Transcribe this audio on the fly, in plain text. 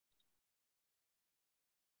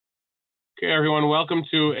Okay, everyone, welcome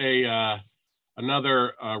to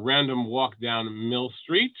another random walk down Mill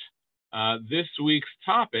Street. This week's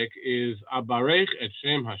topic is Abarekh et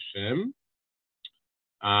Shem Hashem.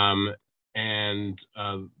 And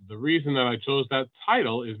the reason that I chose that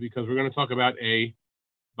title is because we're going to talk about a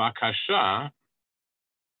Baqashot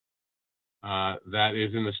that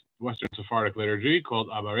is in the Western Sephardic liturgy called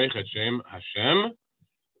Abarekh et Shem Hashem.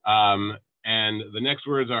 And the next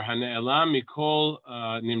words are Hane'elam Mikol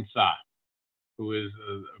Nimsa, who is,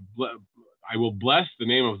 I will bless the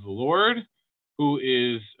name of the Lord, who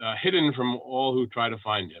is hidden from all who try to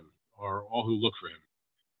find him, or all who look for him.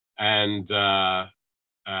 And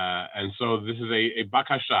so this is a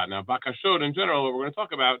Baqashot. Now, Baqashot in general, what we're going to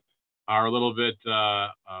talk about, are a little bit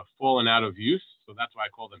fallen out of use, so that's why I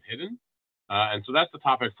call them hidden. And so that's the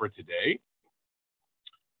topic for today.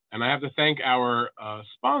 And I have to thank our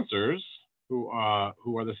sponsors, who are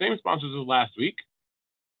the same sponsors as last week.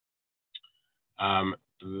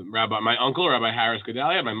 Rabbi, my uncle, Rabbi Harris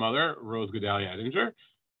Guedalia, my mother, Rose Guedalia Edinger,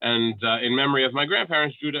 and in memory of my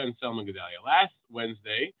grandparents, Judah and Selma Guedalia. Last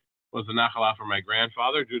Wednesday was the Nachalah for my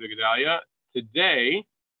grandfather, Judah Guedalia. Today,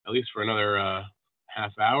 at least for another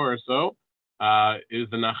half hour or so, is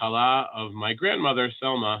the Nachalah of my grandmother,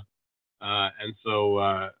 Selma, and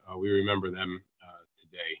so we remember them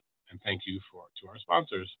today. And thank you to our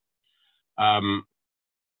sponsors.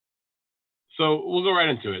 So we'll go right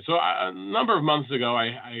into it. So a number of months ago,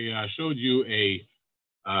 I showed you a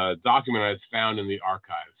document I found in the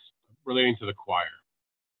archives relating to the choir.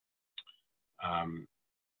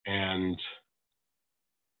 And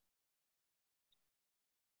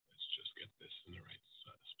let's just get this in the right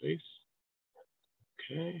space.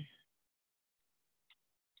 Okay.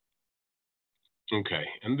 Okay,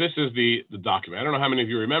 and this is the document. I don't know how many of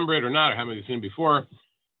you remember it or not, or how many you've seen it before.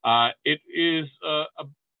 It is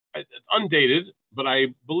it's undated, but I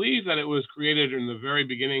believe that it was created in the very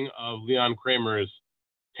beginning of Leon Kramer's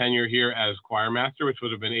tenure here as choir master, which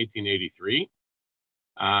would have been 1883.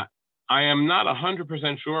 I am not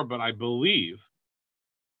 100% sure, but I believe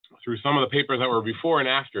through some of the papers that were before and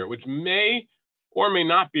after it, which may or may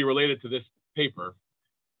not be related to this paper,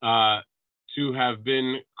 to have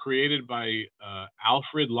been created by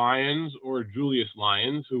Alfred Lyons or Julius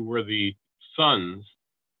Lyons, who were the sons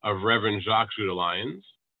of Reverend Jacques Judah Lyons,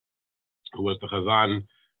 who was the Chazan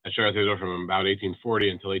at Sheretz Yador from about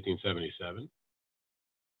 1840 until 1877.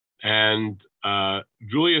 And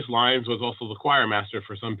Julius Lyons was also the choir master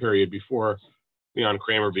for some period before Leon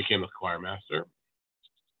Kramer became the choir master.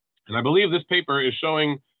 And I believe this paper is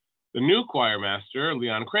showing the new choir master,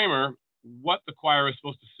 Leon Kramer, what the choir is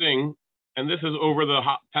supposed to sing. And this is over the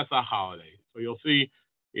Pesach holiday. So you'll see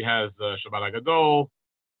he has Shabbat HaGadol,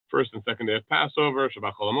 first and second day of Passover,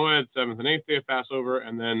 Shabbat Chol HaMoed, seventh and eighth day of Passover,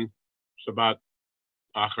 and then Shabbat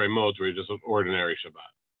Achrei Mot, where just an ordinary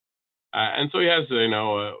Shabbat. And so he has,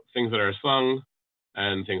 things that are sung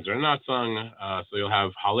and things that are not sung. So you'll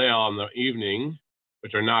have Hallel on the evening,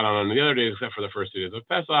 which are not on the other days except for the first 2 days of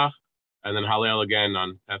Pesach, and then Hallel again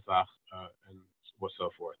on Pesach, and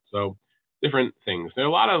so forth. So different things. There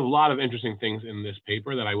are a lot of interesting things in this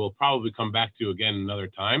paper that I will probably come back to again another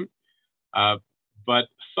time. But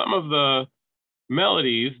some of the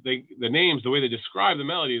melodies, the names, the way they describe the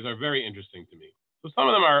melodies are very interesting to me. So some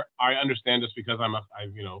of them I understand just because I'm a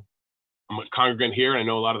congregant here and I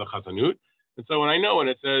know a lot of the Chazanut. And so when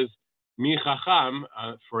it says Mi Chacham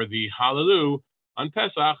for the Hallelu on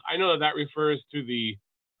Pesach, I know that refers to the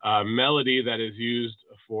melody that is used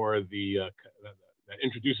for that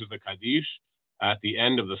introduces the Kaddish at the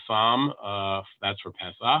end of the Psalm. That's for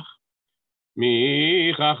Pesach.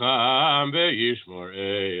 Mi chacham ve'yishmor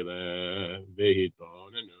eile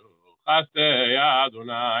ve'hitonenu chastei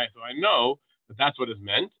Adonai. So I know that that's what is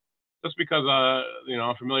meant, just because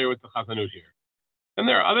I'm familiar with the Chazanut here. Then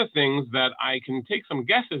there are other things that I can take some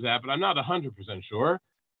guesses at, but I'm not 100% sure.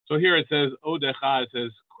 So here it says Odecha. It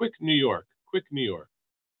says Quick New York. Quick New York.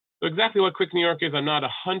 So exactly what Quick New York is, I'm not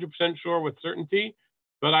 100% sure with certainty,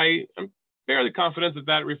 but I am fairly confident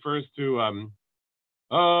that refers to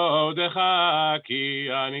Odecha ki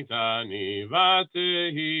anitani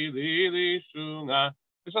vatehi li shunga.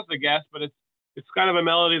 It's just a guess, but it's kind of a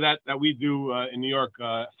melody that we do in New York,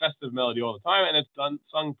 festive melody all the time, and it's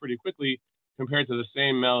sung pretty quickly compared to the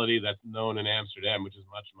same melody that's known in Amsterdam, which is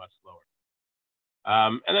much, much slower.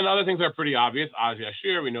 And then other things are pretty obvious. Az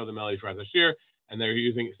Yashir, we know the melody for Az Yashir, and they're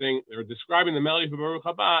describing the melody for Baruch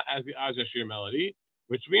Haba as the Az Yashir melody,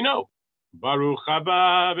 which we know. Baruch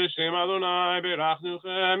Haba b'Shem Adonai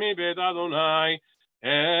berachnuchem mibet Adonai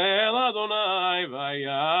el Adonai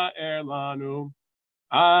vaya'er lanu.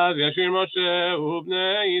 אז ישיר משה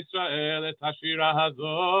ובני ישראל את השירה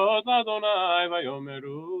הזאת לאדוני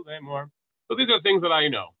ויאמרו לאמור. So these are things that I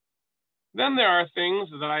know. Then there are things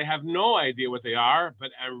that I have no idea what they are,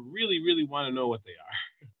 but I really, really want to know what they are.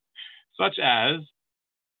 Such as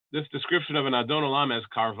this description of an Adon Olam as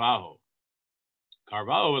Carvalho.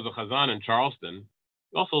 Carvalho was a Chazan in Charleston.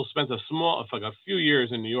 He also spent a few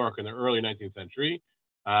years in New York in the early 19th century.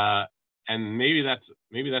 And maybe that's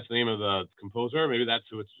the name of the composer. Maybe that's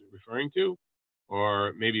who it's referring to,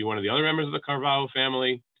 or maybe one of the other members of the Carvalho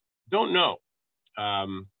family. Don't know,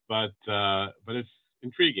 but it's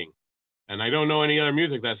intriguing. And I don't know any other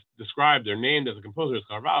music that's described or named as a composer as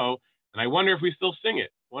Carvalho. And I wonder if we still sing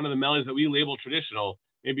it. One of the melodies that we label traditional.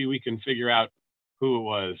 Maybe we can figure out who it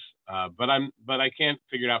was, but I can't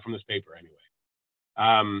figure it out from this paper anyway.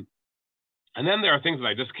 And then there are things that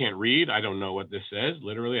I just can't read. I don't know what this says.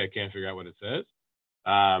 Literally, I can't figure out what it says.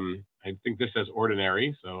 I think this says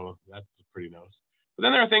ordinary, so that's pretty nice. But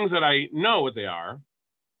then there are things that I know what they are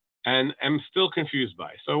and am still confused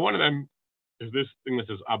by. So one of them is this thing that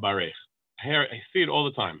says Abarekh. I see it all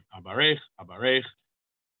the time. Abarekh, Abarekh.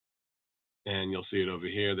 And you'll see it over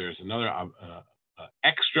here. There's another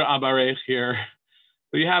extra Abarekh here.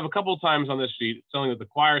 So you have a couple of times on this sheet telling that the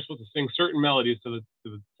choir is supposed to sing certain melodies to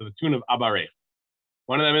the tune of Abarekh.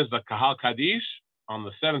 One of them is the Kahal Kaddish on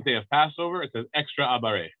the 7th day of Passover. It says extra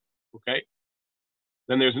Abarekh. Okay.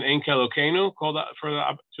 Then there's an Ein Kelokenu called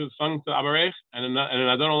sung to Abarekh, and an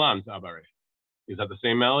Adon Olam to Abarekh. Is that the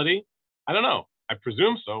same melody? I don't know. I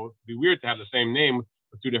presume so. It'd be weird to have the same name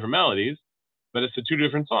with two different melodies, but it's to two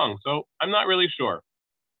different songs. So I'm not really sure.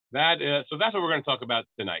 So that's what we're going to talk about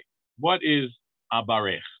tonight. What is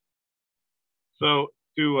Abarekh? So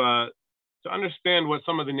to understand what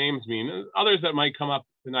some of the names mean, others that might come up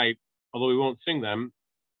tonight, although we won't sing them,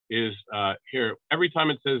 is here. Every time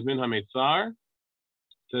it says Min HaMetzar, it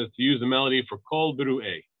says to use the melody for Kol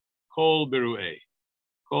Beru'eh. Kol Beru'eh.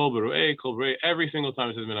 Kol Beru'eh, Kol Beru'eh. Every single time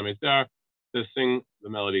it says Min HaMetzar, it says sing the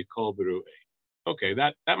melody Kol Beru'eh. Okay,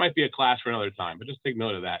 that might be a class for another time, but just take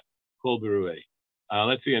note of that. Kol Beru'eh.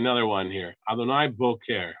 Let's see another one here. Adonai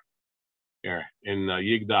Boker. Here in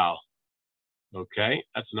Yigdal. Okay,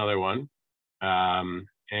 that's another one.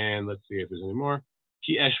 And let's see if there's any more.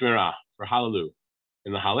 Ki Eshmerah for Hallelu.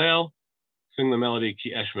 In the Hallel, sing the melody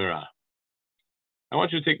Ki Eshmerah. I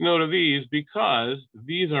want you to take note of these because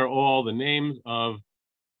these are all the names of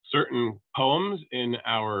certain poems in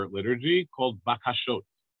our liturgy called Baqashot.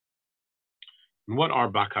 And what are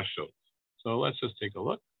Baqashot? So let's just take a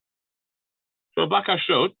look. So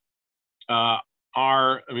Baqashot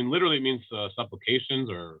literally it means supplications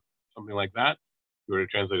or something like that. If you were to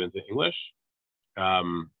translate it into English,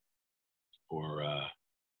 or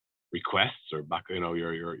requests, or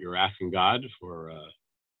you're asking God for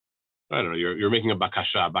I don't know. You're making a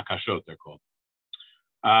Baqashot they're called.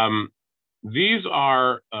 These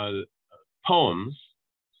are poems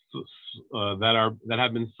that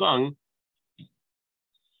have been sung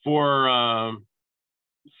for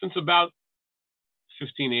since about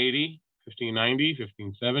 1580, 1590,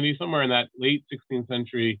 1570, somewhere in that late 16th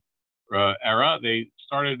century era. They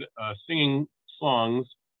started singing songs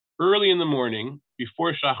early in the morning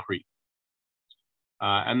before Shachrit.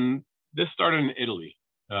 And this started in Italy.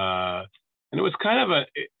 And it was kind of a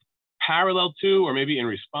parallel to, or maybe in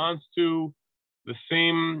response to, the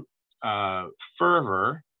same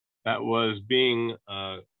fervor that was being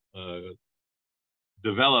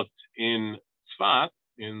developed in Tzfat,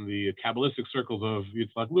 in the Kabbalistic circles of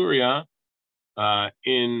Yitzhak Luria,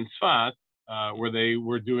 in Tzfat, where they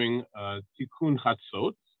were doing Tikkun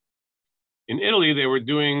Chatzot. In Italy, they were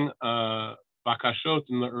doing Baqashot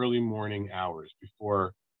in the early morning hours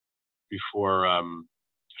before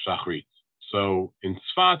Shachrit. So in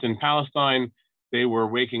Tzfat, in Palestine, they were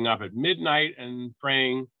waking up at midnight and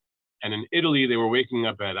praying. And in Italy, they were waking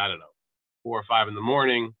up at, 4 or 5 in the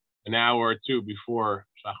morning, an hour or two before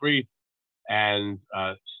Shachrit, and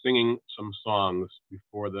singing some songs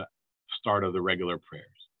before the start of the regular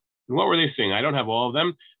prayers. And what were they singing? I don't have all of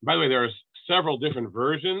them. By the way, there are several different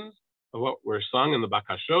versions of what were sung in the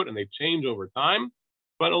Baqashot, and they change over time,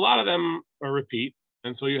 but a lot of them are repeat.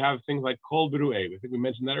 And so you have things like Kol Beru'eh. I think we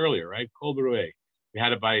mentioned that earlier, right? Kol Beru'eh. We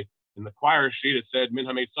had it in the choir sheet, it said Min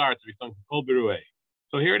HaMetzar to be sung Kol Beru'eh.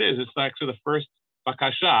 So here it is. It's actually the first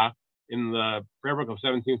Baqashah in the prayer book of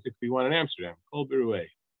 1761 in Amsterdam, Kol Beru'eh.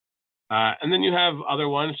 And then you have other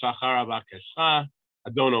ones, Shachar Abakeshcha,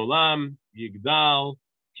 Adon Olam, Yigdal,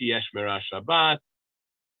 Ki Eshmerah Shabbat.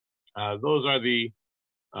 Those are the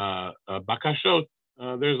Baqashot.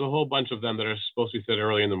 There's a whole bunch of them that are supposed to be said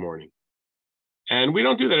early in the morning. And we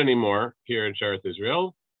don't do that anymore here in Sheretz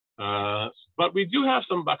Israel. But we do have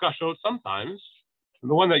some Baqashot sometimes. And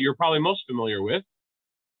the one that you're probably most familiar with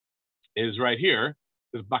is right here.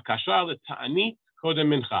 Is Baqasha l'ta'anit kodem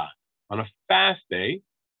mincha. On a fast day,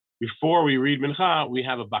 before we read mincha, we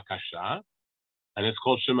have a Baqasha, and it's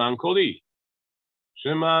called Sheman Koli.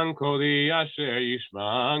 Sheman Koli asher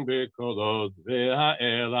yishman bekolot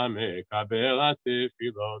ve'ha'ela mekabel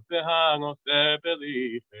ha'tefilot ve'hanose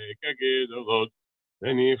belife kegedolot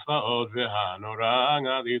ve'niflaot ve'hanorang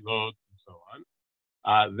alilot, and so on.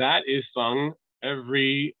 That is sung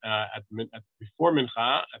every before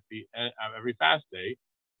mincha at the every fast day.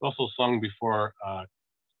 It's also sung before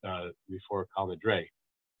Kal Nidre,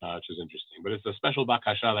 which is interesting. But it's a special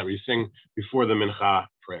Baqasha that we sing before the mincha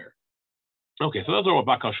prayer. Okay, so those are what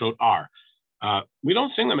Baqashot are. We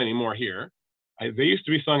don't sing them anymore here. They used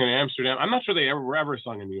to be sung in Amsterdam. I'm not sure they were ever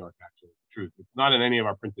sung in New York, actually. The truth, it's not in any of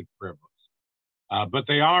our printed prayer books. But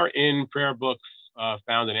they are in prayer books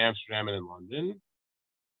found in Amsterdam and in London.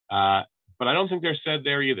 But I don't think they're said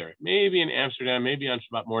there either. Maybe in Amsterdam, maybe on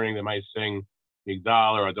Shabbat morning, they might sing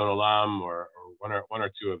Migdal or Adon Olam or one or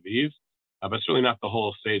two of these. But it's really not the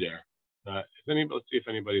whole Seder. Let's see if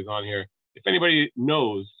anybody's on here. If anybody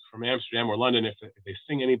knows from Amsterdam or London, if they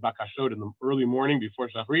sing any Baqashot in the early morning before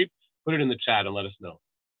Shachrit, put it in the chat and let us know.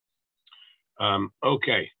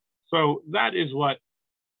 Okay, so that is what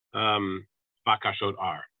Baqashot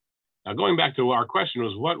are. Now, going back to our question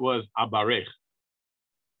was, what was Abarekh?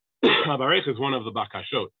 Abarekh is one of the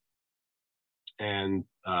Baqashot. And,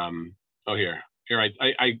 here I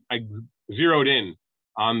zeroed in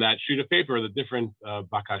on that sheet of paper, the different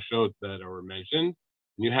Baqashot that are mentioned.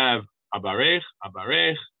 And you have Abarekh.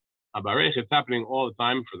 It's happening all the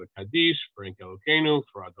time for the Kaddish, for Enkelokenu,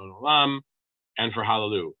 for Adon Olam, and for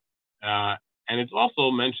Hallelu. And it's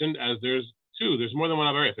also mentioned as there's two. There's more than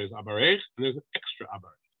one Abarekh. There's Abarekh and there's an extra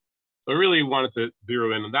Abarekh. So I really wanted to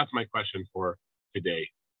zero in, and that's my question for today.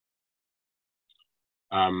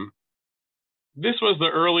 This was the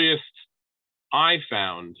earliest I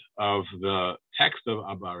found of the text of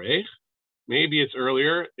Abarekh. Maybe it's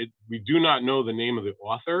earlier. We do not know the name of the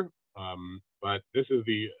author, but this is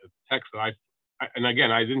the text that and again,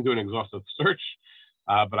 I didn't do an exhaustive search,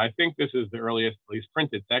 but I think this is the earliest, at least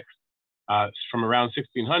printed text, from around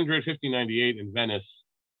 1600, 1598 in Venice,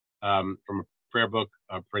 from a prayer book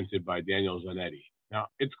printed by Daniel Zanetti. Now,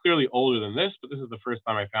 it's clearly older than this, but this is the first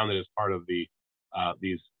time I found it as part of these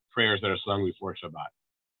prayers that are sung before Shabbat.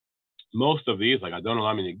 Most of these, like Adon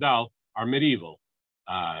Olam and Yigdal, are medieval.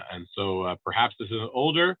 And so perhaps this is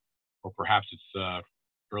older, or perhaps it's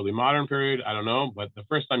early modern period. I don't know. But the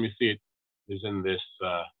first time you see it is in this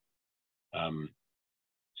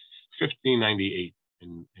 1598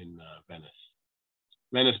 in Venice.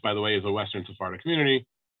 Venice, by the way, is a Western Sephardic community.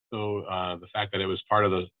 So the fact that it was part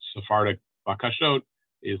of the Sephardic Baqashot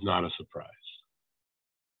is not a surprise.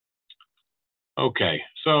 Okay,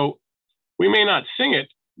 so we may not sing it,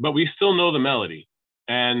 but we still know the melody.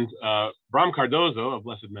 And Bram Cardozo, of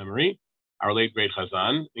blessed memory, our late great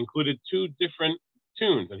Chazan, included two different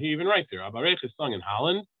tunes. And he even writes here, Abarekh is sung in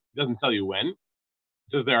Holland. He doesn't tell you when. He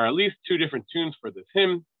says there are at least two different tunes for this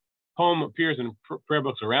hymn. Poem appears in prayer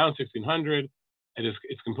books around 1600, and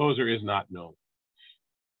its composer is not known.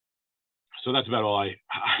 So that's about all I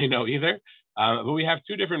know either. But we have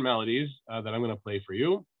two different melodies that I'm going to play for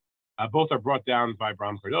you. Both are brought down by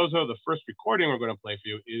Bram Cardozo. The first recording we're going to play for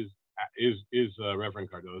you is Reverend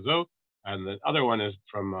Cardozo, and the other one is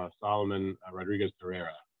from Solomon Rodriguez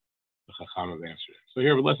Pereira, the Chacham of Amsterdam. So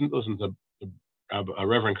here, listen to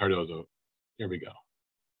Reverend Cardozo. Here we go.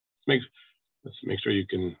 Let's make sure you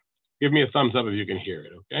can give me a thumbs up if you can hear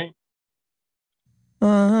it. Okay.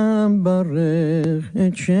 Abarekh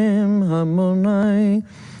et Shem Hamonai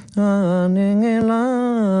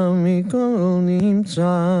הנעלה מכל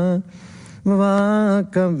נמצא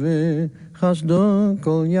וקווה חסדו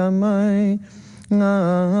כל ימי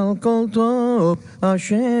על כל טוב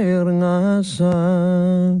אשר נעשה.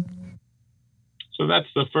 So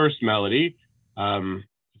that's the first melody.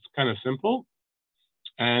 It's kind of simple.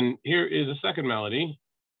 And here is a second melody.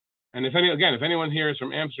 And if anyone here is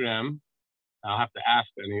from Amsterdam, I'll have to ask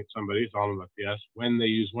somebody, Solomon Batias, when they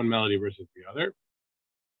use one melody versus the other.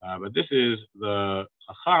 But this is the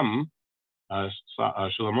Chacham,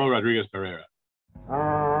 Shlomo Rodriguez Pereira. Abarekh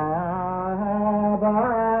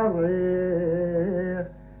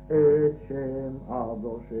et Shem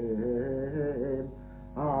Adoshem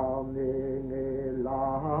הנעלם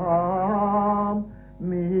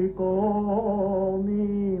מכל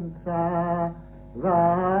נמצא ותביא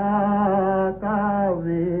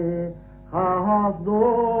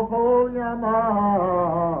חסדו כל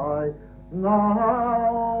ימי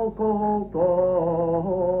נעל כל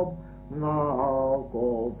טוב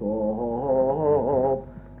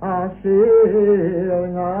אשר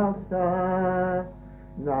נשא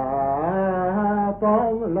נתן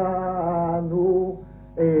לנו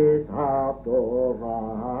את התורה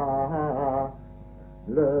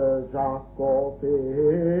לזכותנו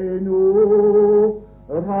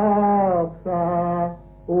רצה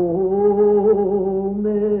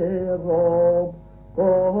ומרוב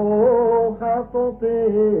כל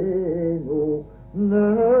חטאותינו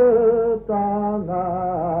נתן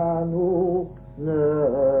לנו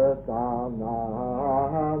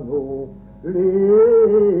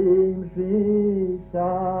למשיסה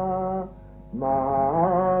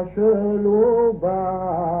מה שלא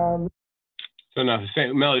בנו. So now the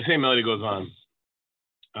same melody goes on.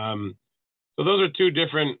 So those are two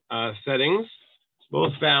different settings,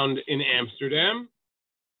 both found in Amsterdam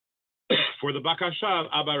for the Baqashot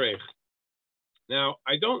Abarekh. Now,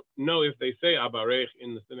 I don't know if they say Abarekh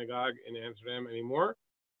in the synagogue in Amsterdam anymore,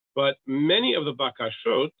 but many of the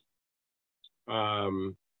Baqashot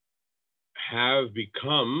have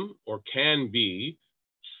become or can be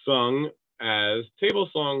sung as table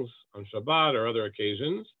songs on Shabbat or other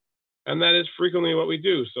occasions, and that is frequently what we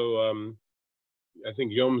do. So I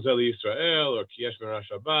think Yom Zel Yisrael or Kiyesh Merah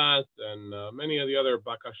Shabbat and many of the other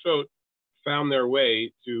Baqashot found their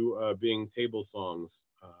way to being table songs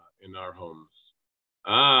in our homes.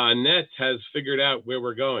 Annette has figured out where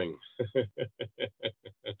we're going.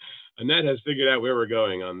 Annette has figured out where we're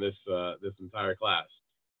going on this this entire class.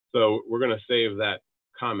 So we're going to save that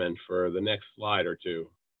comment for the next slide or two.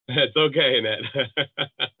 It's okay, Annette.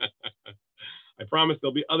 I promise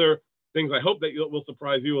there'll be other things. I hope that will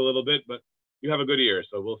surprise you a little bit, but you have a good ear,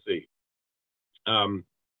 so we'll see.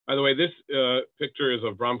 By the way, this picture is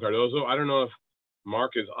of Bram Cardozo. I don't know if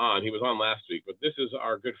Mark is on. He was on last week, but this is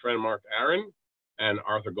our good friend Mark Aaron and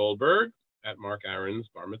Arthur Goldberg at Mark Aaron's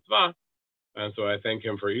Bar Mitzvah. And so I thank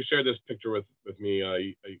him for, he shared this picture with me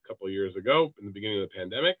a couple of years ago in the beginning of the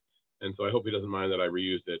pandemic. And so I hope he doesn't mind that I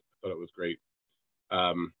reused it. I thought it was great.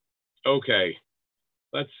 Okay,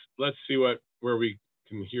 let's see where we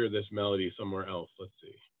can hear this melody somewhere else. Let's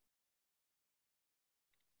see.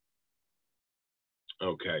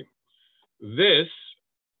 Okay, this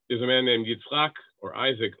is a man named Yitzchak or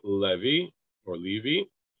Isaac Levy,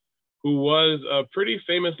 who was a pretty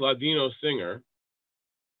famous Ladino singer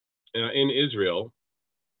in Israel.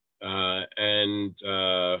 I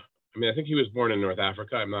mean, I think he was born in North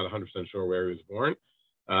Africa. I'm not 100% sure where he was born.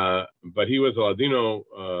 But he was a Ladino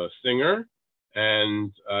singer,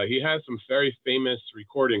 and he has some very famous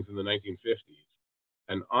recordings in the 1950s.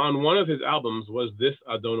 And on one of his albums was this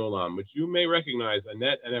Adon Olam, which you may recognize,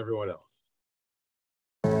 Annette and everyone else.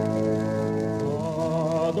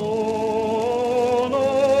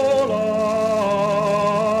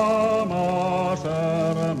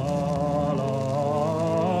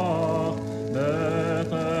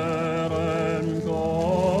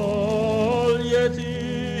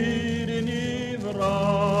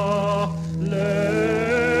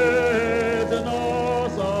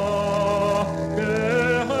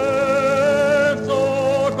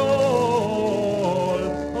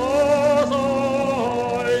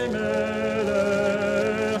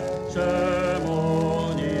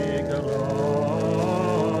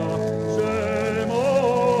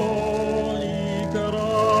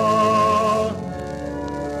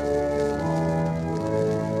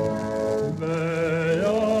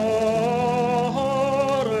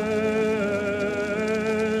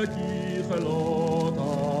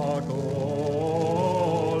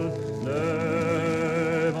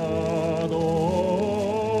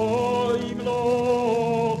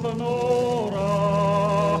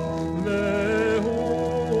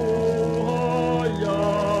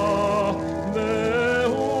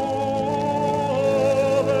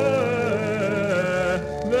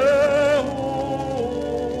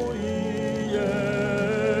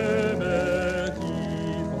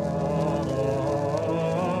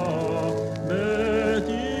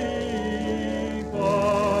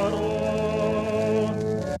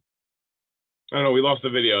 We lost the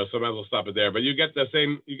video, so I might as well stop it there. But you get the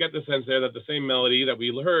sense there that the same melody that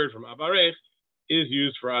we heard from Abarekh is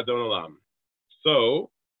used for Adon Olam.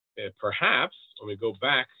 So perhaps when we go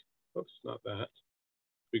back, oops, not that.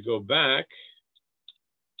 We go back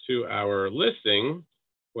to our listing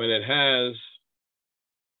when it has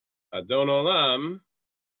Adon Olam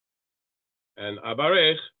and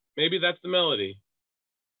Abarekh. Maybe that's the melody.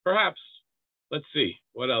 Perhaps. Let's see.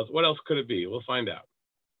 What else? What else could it be? We'll find out.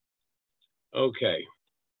 Okay,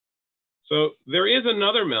 so there is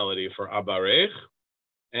another melody for Abarekh,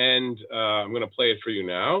 and I'm going to play it for you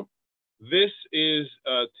now. This is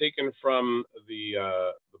taken from the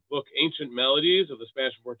book Ancient Melodies of the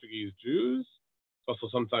Spanish and Portuguese Jews. also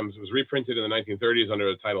sometimes was reprinted in the 1930s under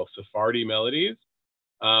the title Sephardi Melodies.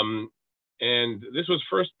 And this was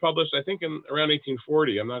first published, I think, in around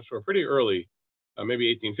 1840. I'm not sure, pretty early, maybe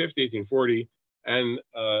 1850, 1840. And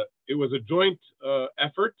it was a joint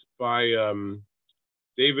effort by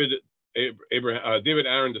David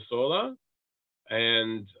Aaron de Sola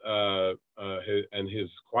and his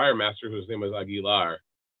choir master, whose name was Aguilar.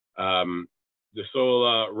 De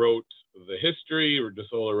Sola wrote the history, De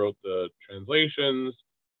Sola wrote the translations,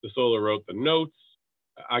 De Sola wrote the notes,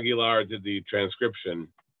 Aguilar did the transcription.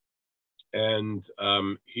 And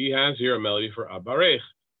he has here a melody for Abarekh.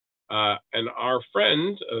 And our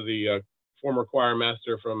friend, the former choir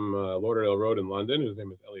master from Lauderdale Road in London, whose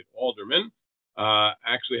name is Elliot Alderman,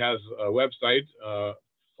 actually has a website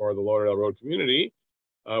for the Lauderdale Road community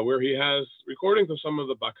where he has recordings of some of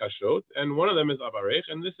the Baqashot, and one of them is Abarekh,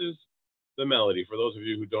 and this is the melody. For those of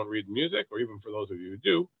you who don't read music, or even for those of you who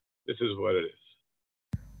do, this is what it is.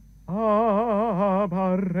 Abarekh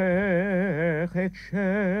et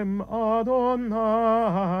Shem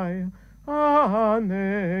Adonai Anenglam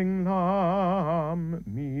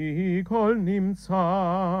mikol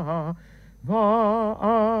nimtza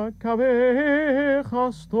va'akavech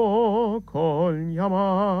asto kol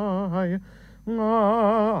yamai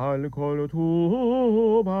al kol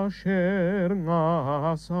tub asher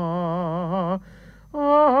ngasa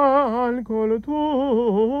al kol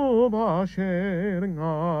tub asher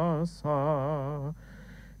ngasa.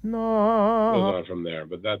 Goes on from there,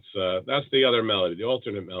 but that's the other melody, the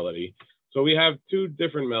alternate melody. So we have two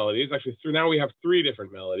different melodies. Actually, now we have three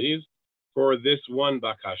different melodies for this one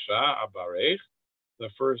Bakasha, Abarekh. The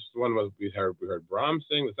first one was we heard Brahms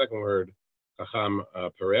sing. The second we heard Chacham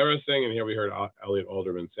Pereira sing, and here we heard Elliot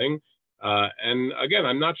Alderman sing. And again,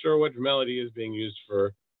 I'm not sure what melody is being used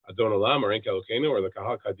for Adon Olam or Enke Elokeinu or the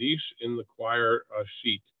Kahal Kaddish in the choir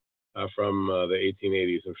sheet from the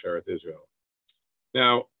 1880s of Sheretz Israel.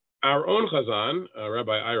 Now, our own Chazan,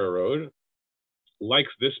 Rabbi Ira Road,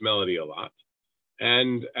 likes this melody a lot.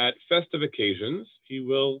 And at festive occasions, he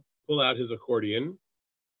will pull out his accordion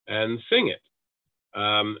and sing it.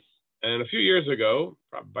 And a few years ago,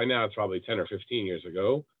 by now it's probably 10 or 15 years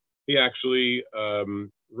ago, he actually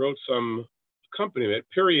wrote some accompaniment,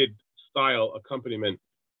 period-style accompaniment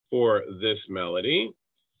for this melody.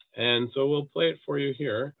 And so we'll play it for you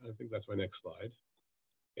here. I think that's my next slide.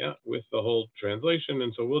 Yeah, with the whole translation.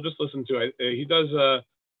 And so we'll just listen to it. He does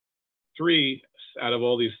three out of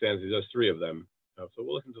all these stanzas. He does three of them. So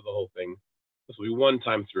we'll listen to the whole thing. This will be one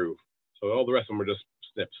time through. So all the rest of them are just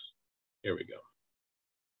snips. Here we go.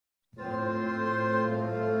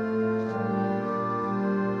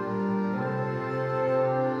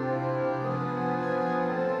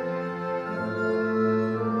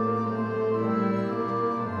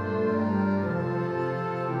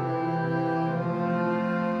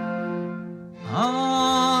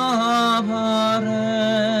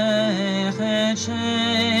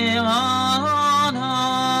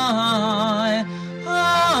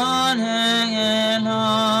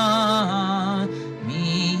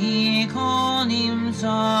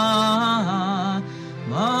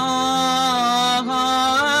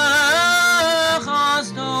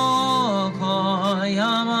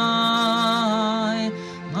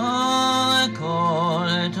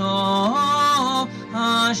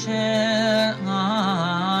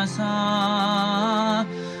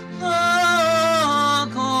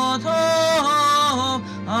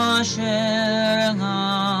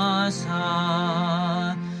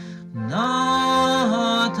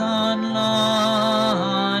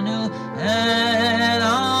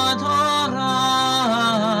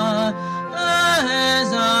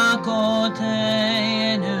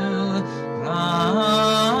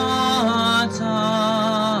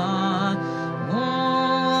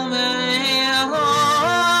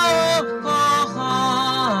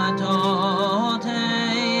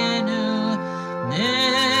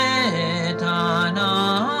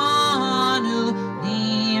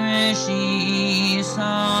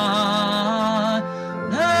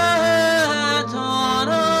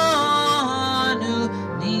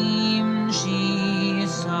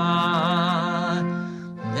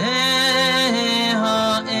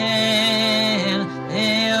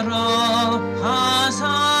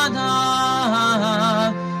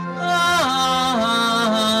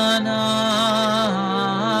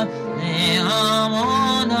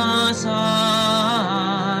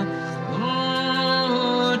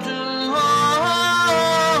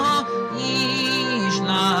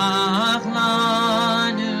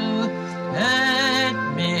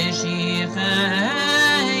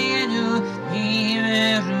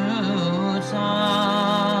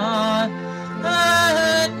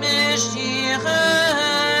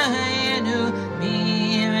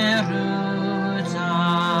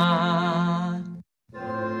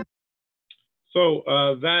 So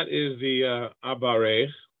that is the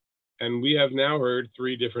Abarekh, and we have now heard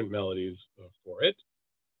three different melodies for it.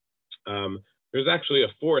 There's actually a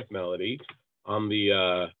fourth melody on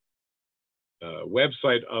the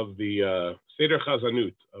website of the Seder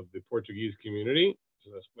Chazanut of the Portuguese community.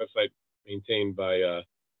 It's a website maintained by a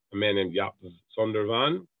man named Jaap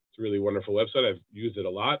Sondervan. It's a really wonderful website. I've used it a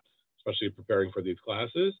lot, especially preparing for these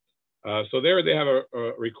classes. So there they have a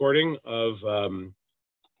recording of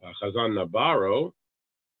Chazan Navarro,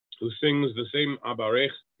 who sings the same Abarekh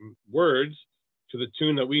words to the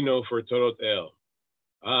tune that we know for Torot El.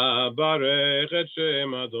 Abarekh et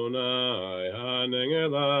Shem Adonai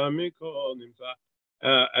hanengela mikol nimtza.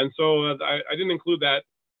 And so I didn't include that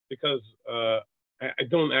because I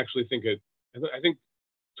don't actually think it. I think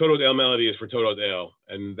Torot El melody is for Torot El,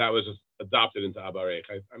 and that was adopted into Abarekh.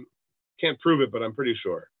 I can't prove it, but I'm pretty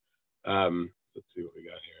sure. Let's see what we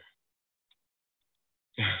got here.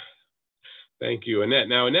 Thank you, Annette.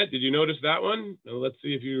 Now, Annette, did you notice that one? Now, let's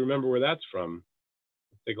see if you remember where that's from.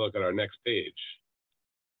 Let's take a look at our next page.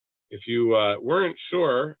 If you weren't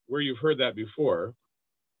sure where you've heard that before,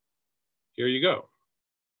 here you go.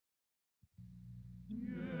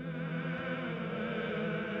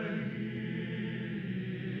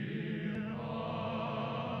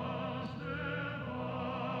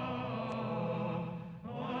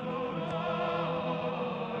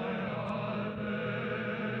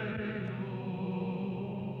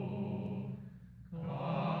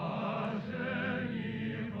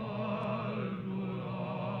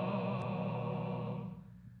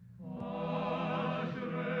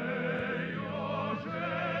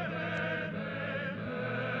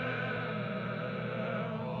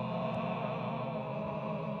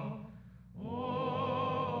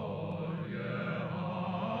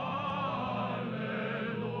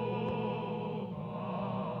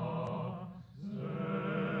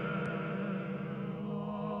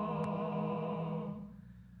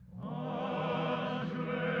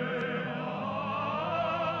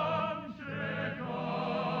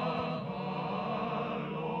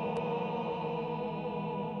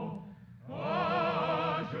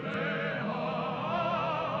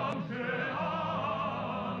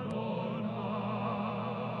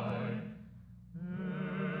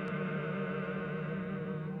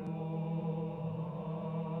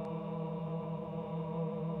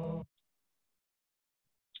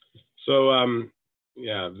 So,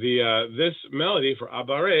 yeah, this melody for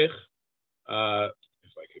Abarekh, if I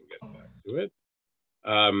can get back to it,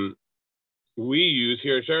 we use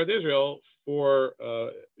here at Sheretz Israel for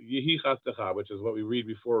Yehi Chastecha, which is what we read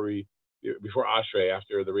before Ashrei,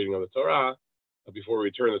 after the reading of the Torah. Before we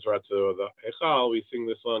return the Torah to the Echal, we sing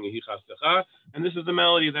this song Yehi Chastecha, and this is the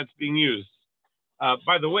melody that's being used.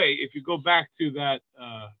 By the way, if you go back to that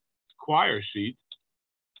choir sheet,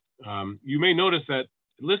 you may notice that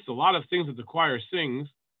it lists a lot of things that the choir sings,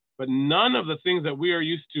 but none of the things that we are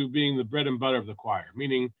used to being the bread and butter of the choir,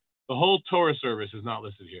 meaning the whole Torah service is not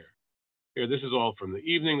listed here. Here, this is all from the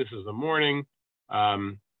evening, this is the morning,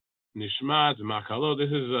 Nishmat, Makalo,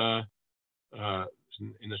 this is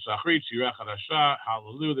in the Shachrit, Shirah Chadasha,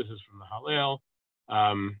 Hallelu, this is from the Hallel.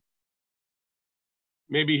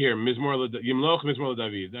 Maybe here, Yimloch Mizmor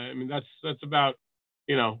David. I mean, that's about,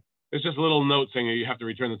 it's just a little note saying you have to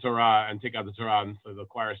return the Torah and take out the Torah, and so the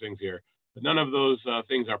choir sings here. But none of those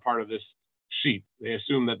things are part of this sheet. They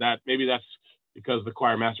assume that maybe that's because the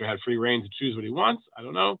choir master had free reign to choose what he wants. I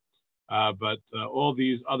don't know. But all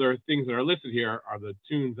these other things that are listed here are the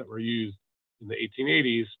tunes that were used in the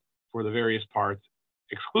 1880s for the various parts,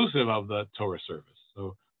 exclusive of the Torah service.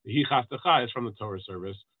 So the Hi Chastecha is from the Torah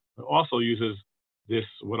service, but also uses this,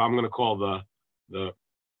 what I'm going to call the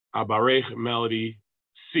Abarekh melody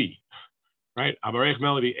C, right? Abarekh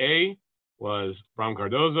melody A was Bram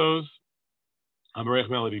Cardozo's. Abarekh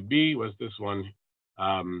melody B was this one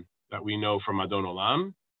that we know from Adon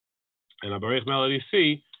Olam. And Abarekh melody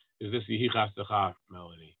C is this Yehi Chastecha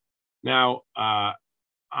melody. Now, I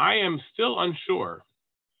am still unsure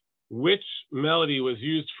which melody was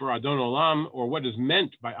used for Adon Olam, or what is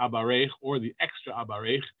meant by Abarekh, or the extra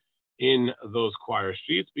Abarekh in those choir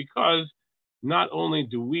sheets, because not only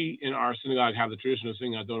do we in our synagogue have the tradition of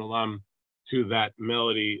singing Adon Olam to that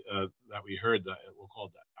melody that we heard, that we'll call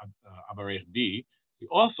that Abarekh B, we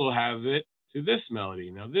also have it to this melody.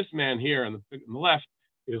 Now, this man here on the left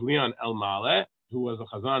is Leon El Maleh, who was a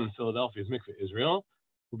chazan in Philadelphia's Mikveh Israel,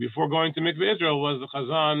 who before going to Mikveh Israel was the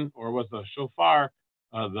chazan, or was the shofar,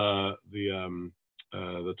 the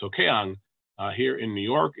tokean here in New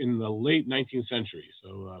York in the late 19th century.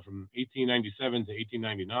 So from 1897 to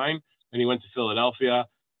 1899, then he went to Philadelphia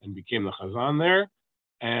and became the chazan there.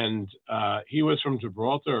 And he was from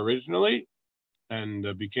Gibraltar originally, and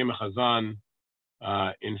became a chazan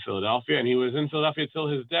in Philadelphia. And he was in Philadelphia till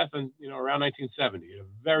his death, and around 1970. He had a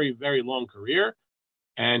very, very long career,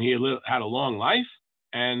 and he had a long life.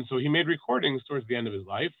 And so he made recordings towards the end of his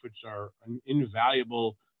life, which are an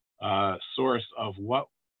invaluable source of what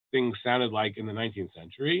things sounded like in the 19th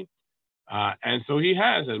century. And so he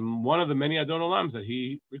has, and one of the many Adon Olams that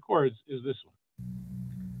he records is this one.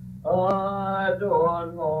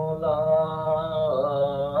 Adon Olam,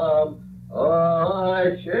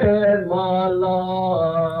 Asher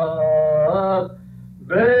Malach,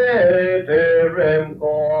 B'terem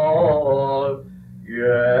Kol,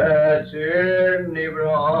 Yetzir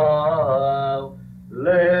Nivra,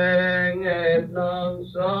 Lenget Nang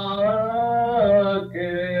Sakeh,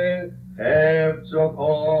 Hefzo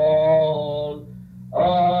Kol,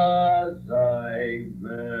 Azai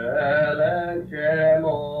Melech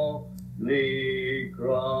Shemo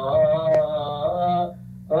Nikra,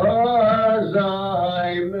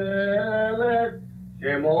 Azai Melech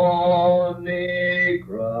Shemo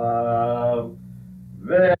Nikra.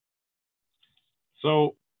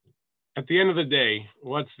 So, at the end of the day,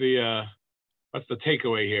 what's the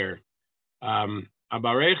takeaway here?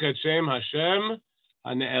 Abarekh et Shem Hashem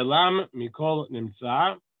hane'elam mikol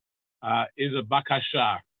nimtza is a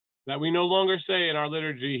bakasha that we no longer say in our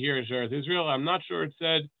liturgy here in Sheretz Israel. I'm not sure it's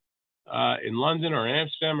said in London or in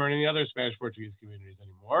Amsterdam or any other Spanish Portuguese communities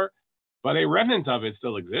anymore, but a remnant of it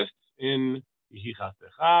still exists in Yehi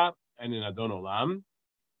Chastecha and in Adon Olam.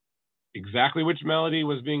 Exactly which melody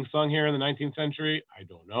was being sung here in the 19th century, I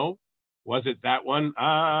don't know. Was it that one?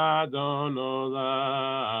 Adon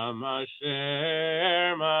Olam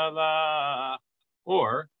Asher Malach.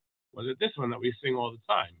 Or was it this one that we sing all the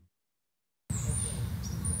time?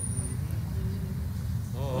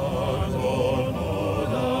 Adon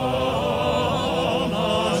Olam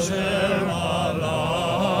Asher Malach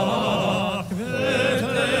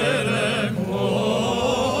V'terem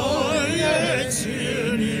kol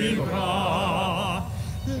Yetzir Nivra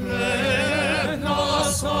V'nasa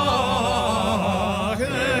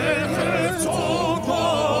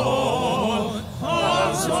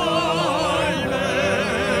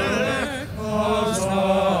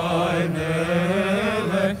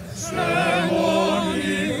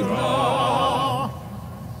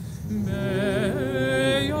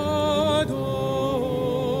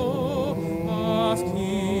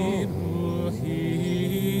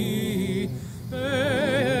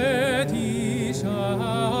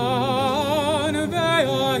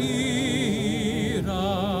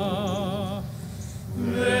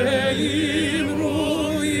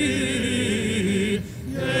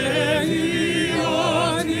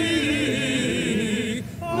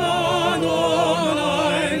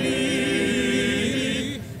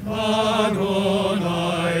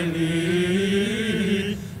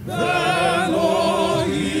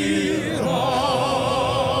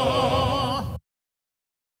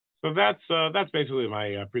So that's basically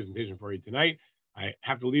my presentation for you tonight. I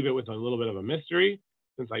have to leave it with a little bit of a mystery,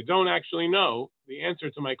 since I don't actually know the answer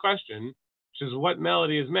to my question, which is what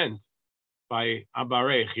melody is meant by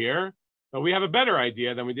Abarekh here. But we have a better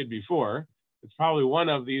idea than we did before. It's probably one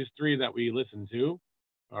of these three that we listened to,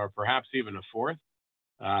 or perhaps even a fourth.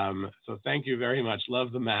 So thank you very much.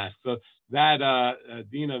 Love the mask. So that,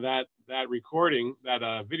 Dina, that recording,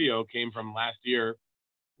 that video came from last year.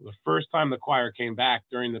 The first time the choir came back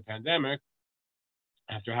during the pandemic,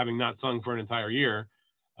 after having not sung for an entire year,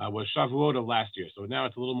 was Shavuot of last year. So now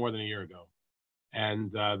it's a little more than a year ago.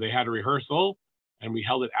 And they had a rehearsal, and we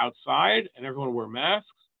held it outside, and everyone wore masks.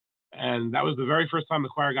 And that was the very first time the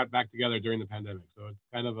choir got back together during the pandemic. So it's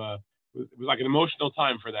kind of it was like an emotional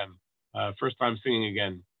time for them, first time singing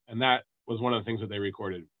again. And that was one of the things that they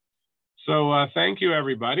recorded. So thank you,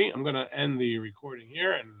 everybody. I'm going to end the recording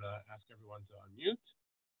here and ask everyone to unmute.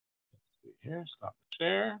 Here, stop the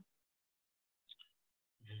share.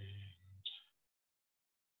 And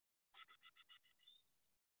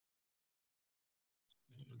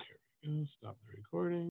there we go. Stop the recording.